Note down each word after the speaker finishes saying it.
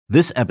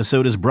This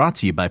episode is brought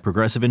to you by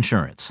Progressive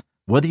Insurance.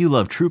 Whether you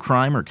love true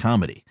crime or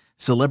comedy,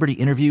 celebrity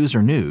interviews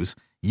or news,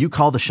 you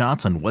call the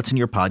shots on what's in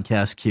your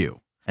podcast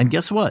queue. And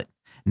guess what?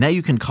 Now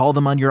you can call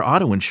them on your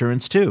auto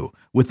insurance too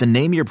with the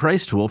Name Your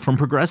Price tool from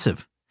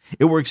Progressive.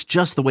 It works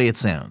just the way it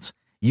sounds.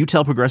 You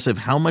tell Progressive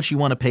how much you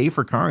want to pay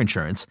for car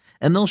insurance,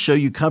 and they'll show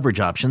you coverage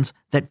options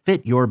that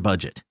fit your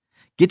budget.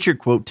 Get your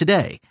quote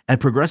today at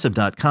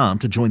Progressive.com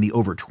to join the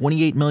over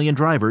 28 million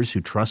drivers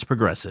who trust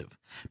Progressive.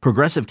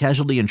 Progressive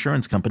Casualty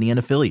Insurance Company and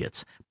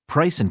Affiliates.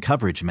 Price and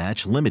coverage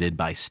match limited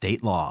by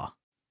state law.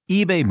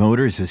 eBay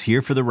Motors is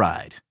here for the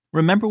ride.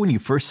 Remember when you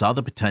first saw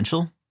the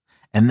potential?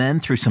 And then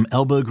through some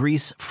elbow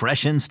grease,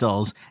 fresh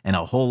installs, and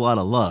a whole lot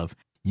of love,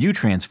 you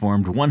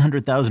transformed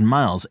 100,000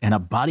 miles and a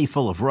body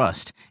full of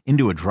rust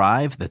into a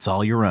drive that's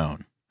all your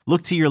own.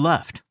 Look to your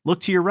left.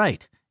 Look to your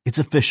right. It's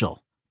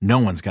official. No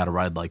one's got a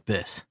ride like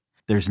this.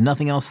 There's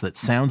nothing else that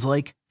sounds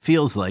like,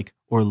 feels like,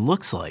 or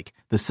looks like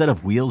the set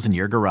of wheels in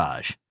your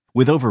garage.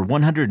 With over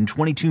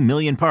 122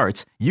 million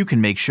parts, you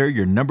can make sure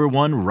your number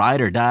one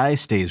ride or die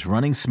stays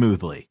running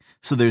smoothly,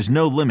 so there's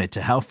no limit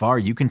to how far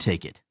you can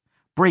take it.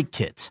 Brake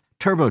kits,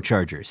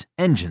 turbochargers,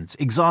 engines,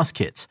 exhaust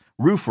kits,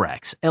 roof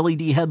racks,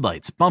 LED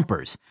headlights,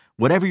 bumpers,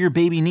 whatever your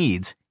baby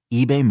needs,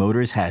 eBay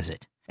Motors has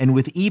it. And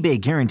with eBay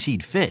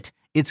Guaranteed Fit,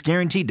 it's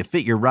guaranteed to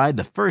fit your ride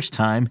the first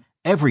time,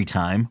 every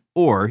time,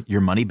 or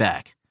your money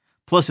back.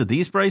 Plus, at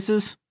these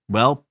prices,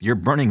 well, you're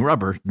burning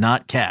rubber,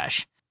 not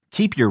cash.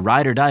 Keep your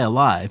ride or die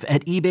alive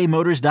at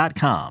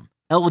ebaymotors.com.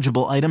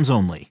 Eligible items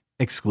only.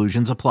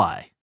 Exclusions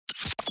apply.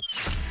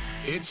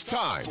 It's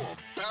time for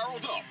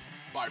Barreled Up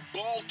by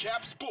Bald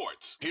Cap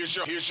Sports. Here's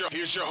your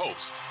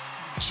host,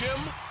 Jim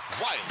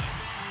Wiley.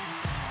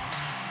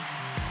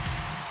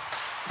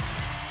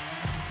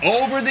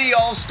 Over the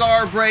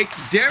All-Star break,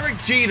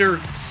 Derek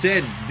Jeter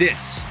said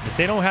this. If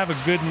they don't have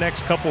a good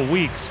next couple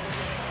weeks,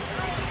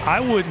 I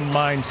wouldn't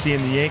mind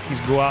seeing the Yankees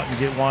go out and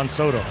get Juan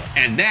Soto.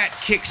 And that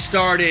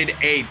kick-started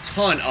a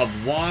ton of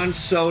Juan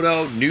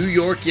Soto, New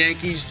York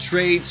Yankees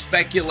trade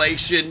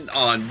speculation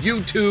on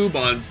YouTube,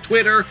 on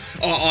Twitter,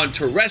 on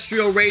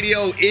terrestrial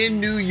radio in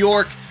New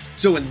York.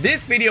 So in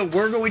this video,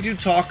 we're going to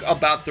talk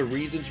about the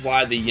reasons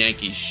why the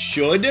Yankees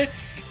should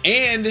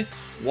and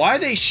why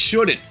they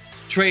shouldn't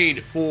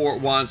trade for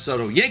Juan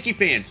Soto. Yankee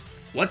fans,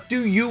 what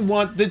do you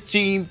want the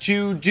team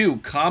to do?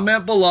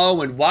 Comment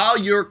below, and while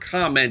you're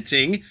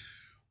commenting,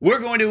 we're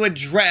going to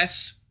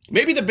address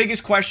maybe the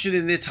biggest question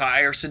in the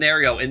entire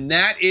scenario, and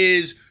that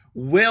is,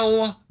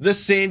 will the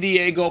San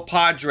Diego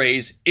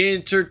Padres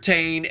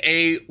entertain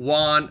a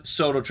Juan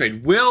Soto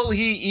trade? Will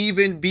he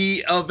even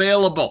be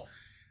available?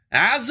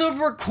 As of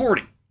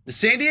recording, the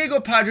San Diego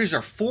Padres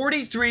are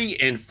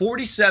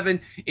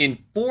 43-47 in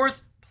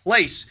fourth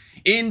place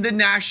in the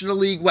National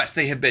League West.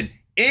 They have been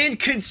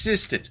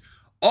inconsistent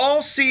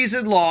all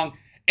season long,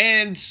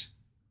 and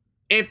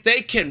if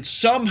they can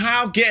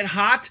somehow get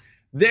hot,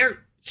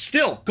 they're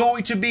still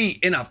going to be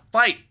in a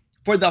fight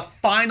for the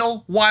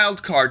final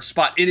wild card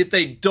spot. And if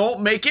they don't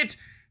make it,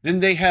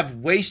 then they have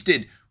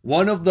wasted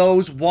one of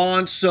those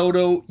Juan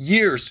Soto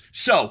years.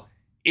 So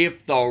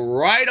if the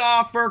right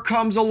offer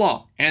comes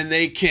along and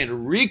they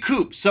can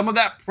recoup some of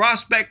that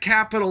prospect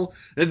capital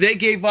that they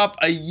gave up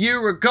a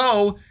year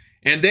ago,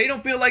 and they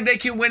don't feel like they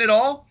can win it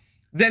all,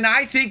 then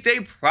I think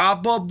they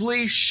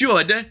probably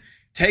should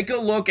take a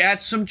look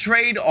at some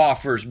trade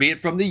offers, be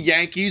it from the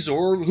Yankees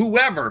or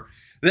whoever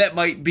that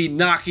might be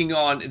knocking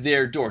on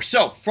their door.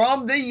 So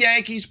from the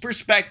Yankees'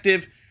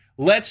 perspective,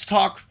 let's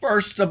talk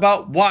first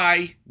about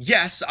why,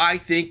 yes, I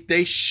think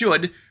they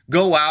should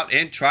go out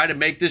and try to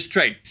make this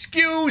trade.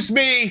 Excuse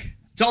me,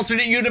 it's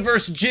Alternate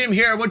Universe Jim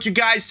here. I want you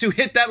guys to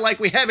hit that like.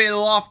 We have a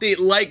lofty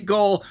like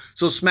goal,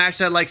 so smash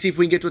that like. See if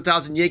we can get to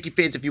 1,000 Yankee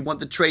fans. If you want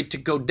the trade to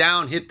go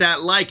down, hit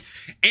that like.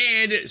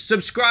 And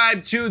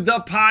subscribe to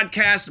the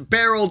podcast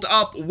Barreled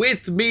Up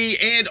with me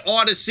and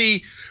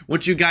Odyssey.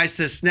 Want you guys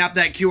to snap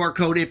that QR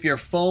code if your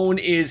phone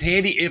is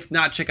handy. If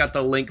not, check out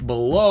the link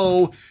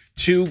below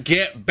to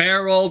get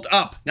barreled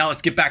up. Now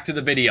let's get back to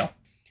the video.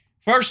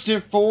 First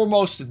and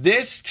foremost,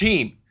 this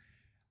team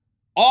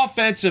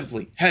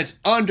offensively has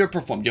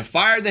underperformed. You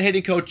fire the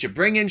hitting coach, you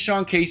bring in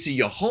Sean Casey,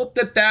 you hope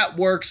that that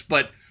works,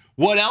 but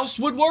what else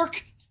would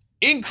work?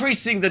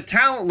 Increasing the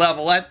talent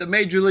level at the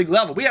major league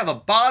level. We have a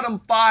bottom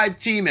 5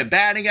 team in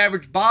batting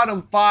average,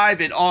 bottom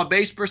 5 in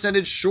on-base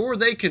percentage. Sure,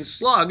 they can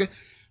slug,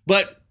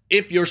 but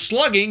if you're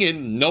slugging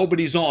and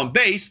nobody's on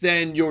base,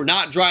 then you're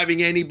not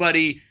driving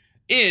anybody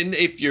in.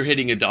 If you're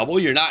hitting a double,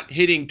 you're not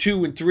hitting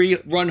 2 and 3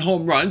 run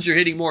home runs, you're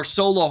hitting more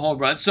solo home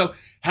runs. So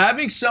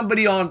having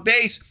somebody on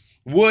base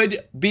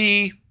would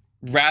be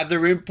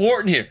rather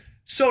important here.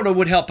 Soto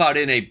would help out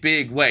in a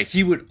big way.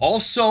 He would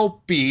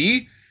also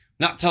be,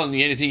 not telling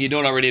you anything you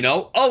don't already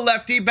know, a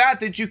lefty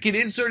bat that you can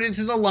insert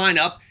into the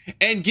lineup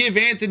and give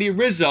Anthony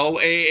Rizzo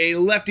a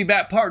lefty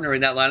bat partner in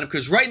that lineup,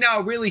 because right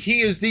now, really, he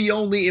is the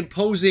only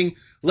imposing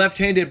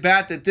left-handed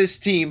bat that this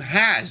team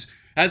has.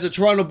 As a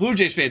Toronto Blue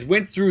Jays fan,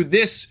 went through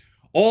this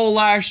all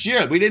last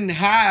year. We didn't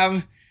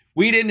have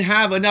we didn't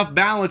have enough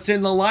balance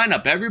in the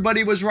lineup.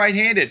 Everybody was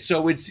right-handed,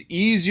 so it's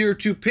easier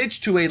to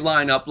pitch to a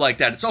lineup like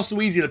that. It's also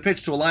easy to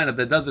pitch to a lineup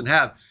that doesn't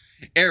have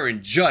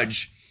Aaron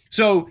Judge.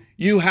 So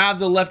you have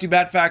the lefty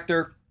bat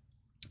factor,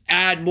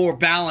 add more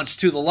balance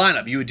to the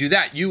lineup. You would do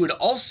that. You would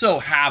also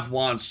have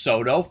Juan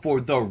Soto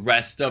for the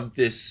rest of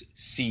this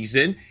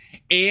season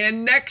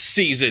and next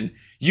season.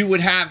 You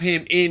would have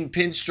him in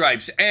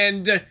pinstripes.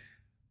 And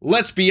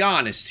let's be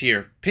honest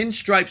here.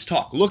 Pinstripes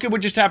talk. Look at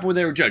what just happened with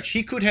Aaron Judge.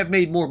 He could have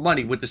made more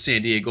money with the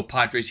San Diego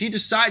Padres. He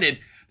decided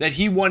that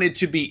he wanted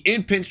to be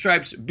in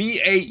pinstripes,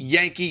 be a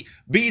Yankee,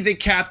 be the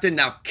captain.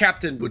 Now,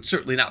 captain would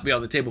certainly not be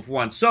on the table for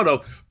Juan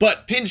Soto,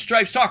 but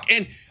pinstripes talk.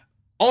 And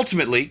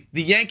ultimately,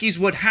 the Yankees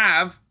would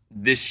have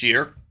this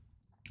year,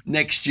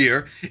 next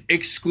year,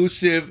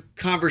 exclusive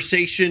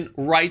conversation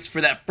rights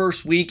for that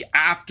first week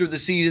after the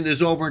season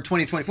is over in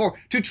 2024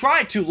 to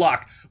try to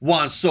lock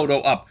Juan Soto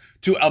up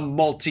to a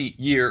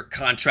multi-year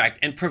contract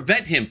and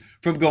prevent him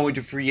from going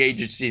to free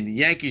agency. And the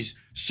Yankees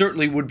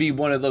certainly would be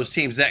one of those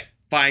teams that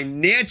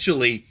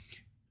financially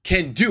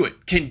can do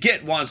it, can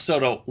get Juan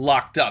Soto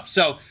locked up.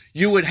 So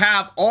you would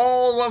have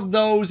all of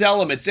those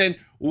elements. And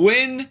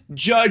when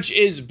Judge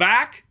is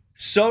back,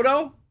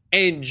 Soto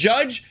and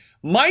Judge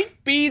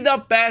might be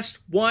the best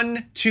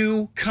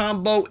 1-2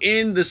 combo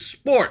in the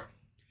sport.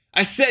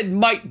 I said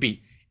might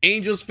be.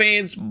 Angels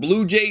fans,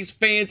 Blue Jays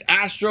fans,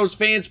 Astros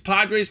fans,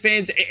 Padres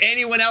fans,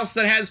 anyone else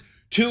that has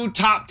two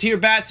top-tier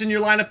bats in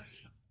your lineup,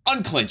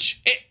 unclinch.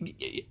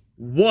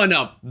 One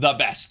of the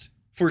best,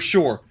 for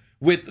sure,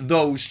 with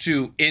those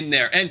two in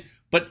there.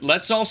 But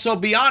let's also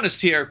be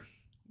honest here.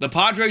 The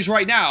Padres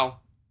right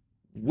now,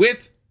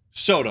 with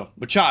Soto,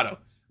 Machado,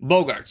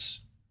 Bogarts,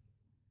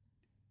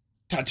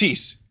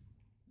 Tatis,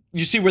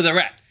 you see where they're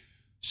at.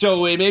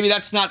 So maybe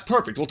that's not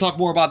perfect. We'll talk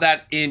more about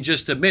that in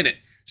just a minute.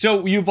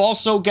 So you've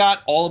also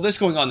got all of this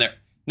going on there.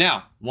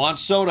 Now, Juan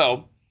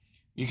Soto,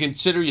 you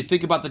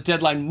think about the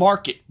deadline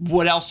market.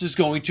 What else is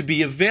going to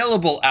be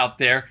available out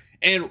there?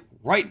 And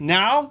right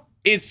now,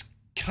 it's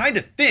kind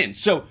of thin.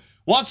 So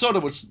Juan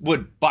Soto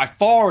would by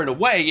far and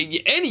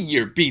away, any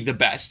year, be the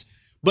best.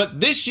 But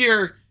this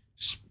year,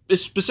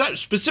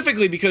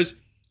 specifically because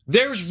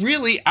there's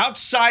really,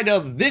 outside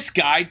of this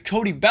guy,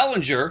 Cody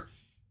Bellinger,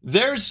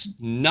 there's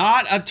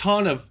not a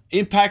ton of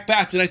impact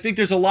bats. And I think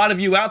there's a lot of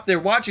you out there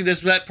watching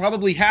this that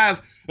probably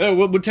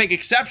would take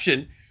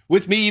exception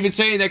with me even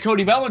saying that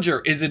Cody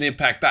Bellinger is an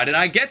impact bat. And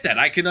I get that.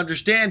 I can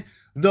understand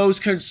those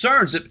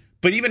concerns.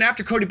 But even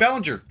after Cody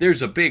Bellinger,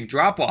 there's a big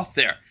drop-off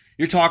there.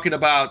 You're talking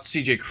about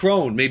C.J.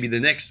 Cron, maybe the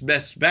next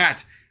best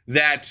bat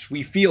that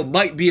we feel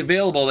might be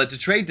available at the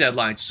trade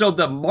deadline. So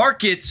the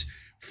market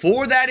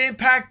for that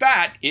impact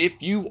bat,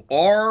 if you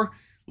are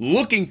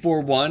looking for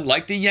one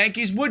like the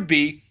Yankees would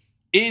be,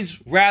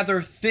 is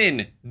rather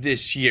thin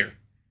this year.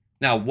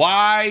 Now,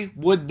 why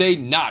would they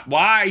not?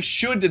 Why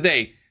should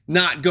they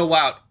not go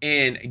out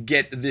and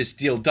get this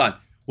deal done?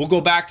 We'll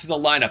go back to the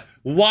lineup.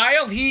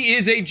 While he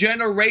is a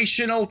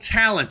generational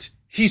talent,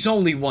 he's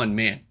only one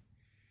man.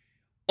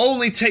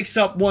 Only takes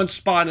up one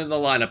spot in the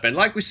lineup. And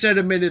like we said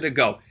a minute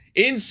ago,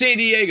 in San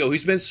Diego,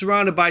 he's been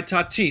surrounded by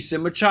Tatis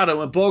and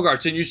Machado and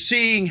Bogarts, and you're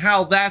seeing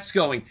how that's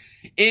going.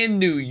 In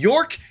New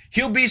York,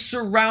 he'll be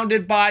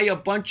surrounded by a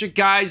bunch of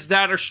guys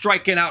that are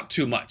striking out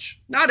too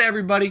much. Not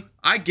everybody.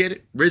 I get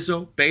it.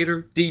 Rizzo,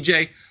 Bader,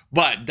 DJ.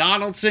 But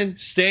Donaldson,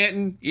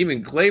 Stanton,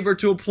 even Glaber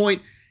to a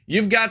point.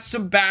 You've got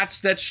some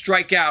bats that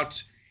strike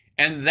out,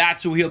 and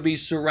that's who he'll be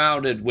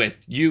surrounded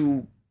with.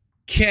 You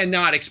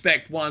cannot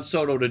expect Juan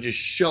Soto to just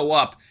show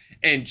up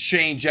and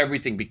change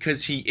everything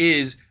because he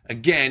is,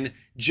 again,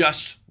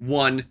 just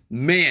one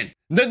man.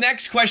 The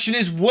next question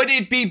is, would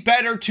it be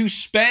better to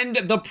spend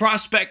the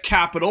prospect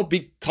capital,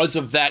 because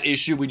of that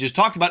issue we just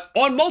talked about,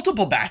 on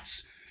multiple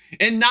bats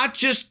and not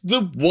just the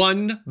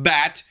one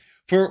bat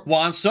for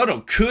Juan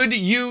Soto? Could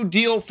you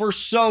deal for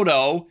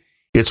Soto?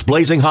 It's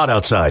blazing hot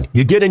outside.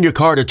 You get in your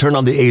car to turn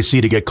on the AC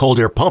to get cold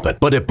air pumping,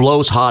 but it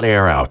blows hot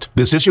air out.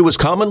 This issue is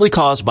commonly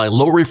caused by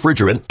low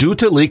refrigerant due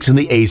to leaks in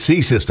the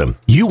AC system.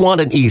 You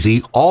want an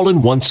easy,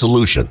 all-in-one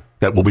solution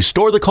that will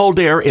restore the cold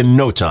air in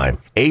no time.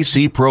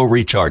 AC Pro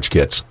Recharge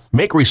Kits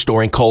make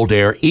restoring cold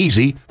air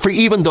easy for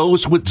even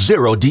those with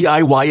zero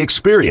DIY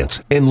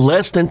experience in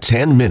less than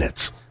 10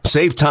 minutes.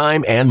 Save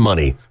time and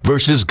money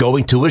versus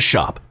going to a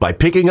shop by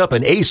picking up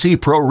an AC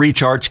Pro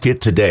Recharge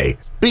Kit today.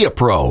 Be a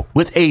pro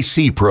with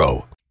AC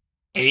Pro.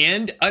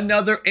 And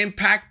another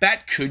impact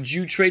bat. Could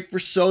you trade for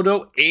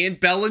Soto and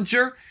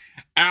Bellinger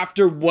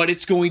after what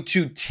it's going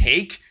to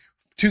take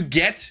to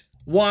get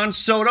Juan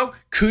Soto?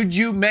 Could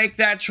you make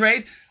that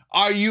trade?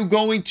 Are you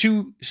going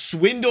to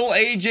swindle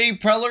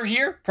AJ Preller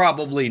here?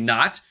 Probably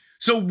not.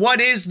 So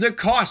what is the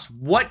cost?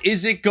 What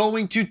is it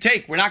going to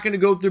take? We're not going to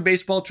go through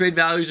baseball trade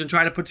values and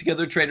try to put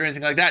together a trade or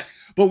anything like that,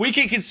 but we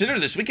can consider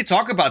this. We can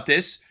talk about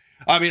this.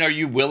 I mean, are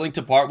you willing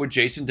to part with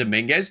Jason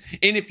Dominguez?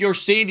 And if you're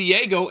San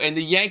Diego and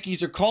the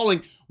Yankees are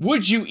calling,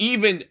 would you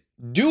even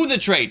do the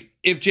trade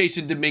if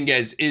Jason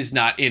Dominguez is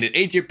not in it.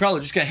 AJ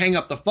Preller just going to hang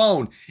up the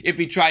phone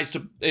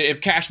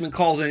if Cashman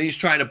calls and he's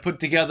trying to put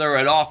together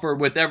an offer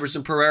with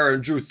Everson Pereira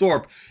and Drew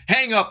Thorpe.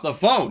 Hang up the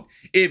phone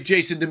if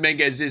Jason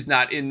Dominguez is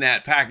not in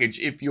that package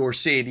if you're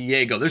San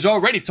Diego. There's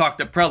already talk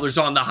that Preller's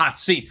on the hot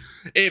seat.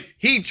 If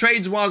he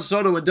trades Juan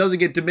Soto and doesn't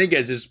get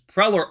Dominguez, is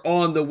Preller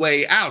on the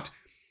way out?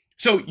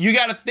 So you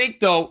got to think,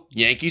 though,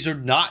 Yankees are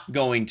not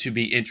going to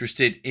be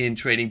interested in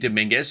trading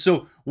Dominguez.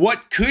 So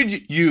what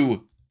could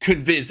you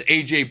convince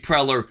AJ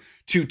Preller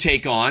to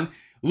take on?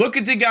 Look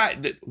at the guy,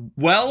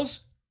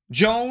 Wells,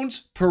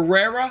 Jones,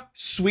 Pereira,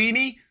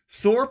 Sweeney,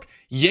 Thorpe.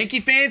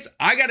 Yankee fans,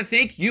 I got to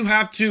think you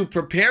have to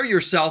prepare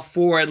yourself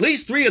for at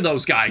least 3 of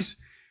those guys.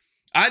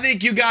 I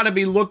think you got to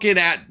be looking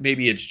at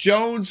maybe it's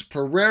Jones,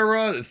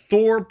 Pereira,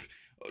 Thorpe,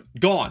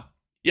 gone.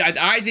 Yeah,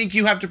 I think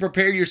you have to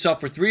prepare yourself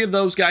for 3 of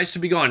those guys to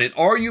be gone. And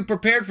are you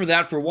prepared for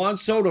that for Juan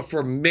Soto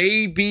for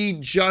maybe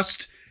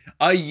just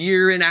a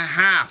year and a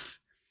half?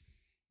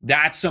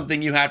 That's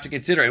something you have to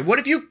consider. And what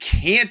if you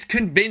can't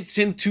convince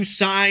him to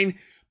sign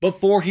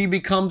before he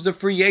becomes a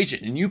free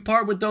agent and you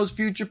part with those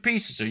future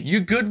pieces? Are you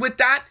good with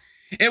that?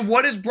 And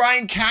what does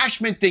Brian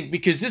Cashman think?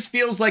 Because this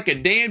feels like a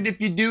damned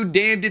if you do,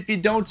 damned if you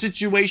don't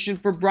situation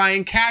for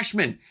Brian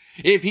Cashman.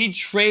 If he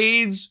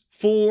trades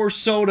for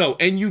Soto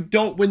and you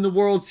don't win the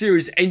World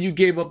Series and you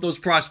gave up those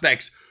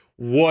prospects,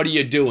 what are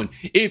you doing?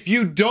 If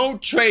you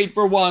don't trade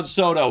for Juan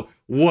Soto,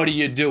 what are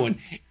you doing?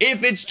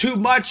 If it's too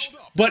much,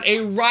 but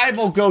a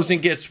rival goes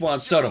and gets Juan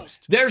Soto,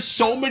 there's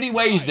so many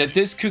ways that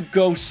this could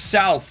go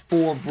south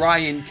for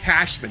Brian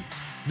Cashman.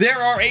 There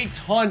are a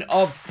ton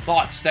of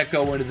thoughts that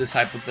go into this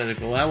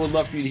hypothetical, and I would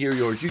love for you to hear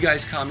yours. You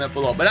guys comment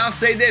below. But I'll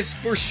say this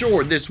for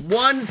sure, this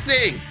one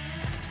thing,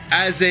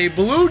 as a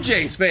Blue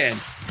Jays fan,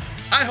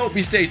 I hope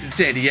he stays in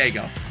San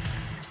Diego.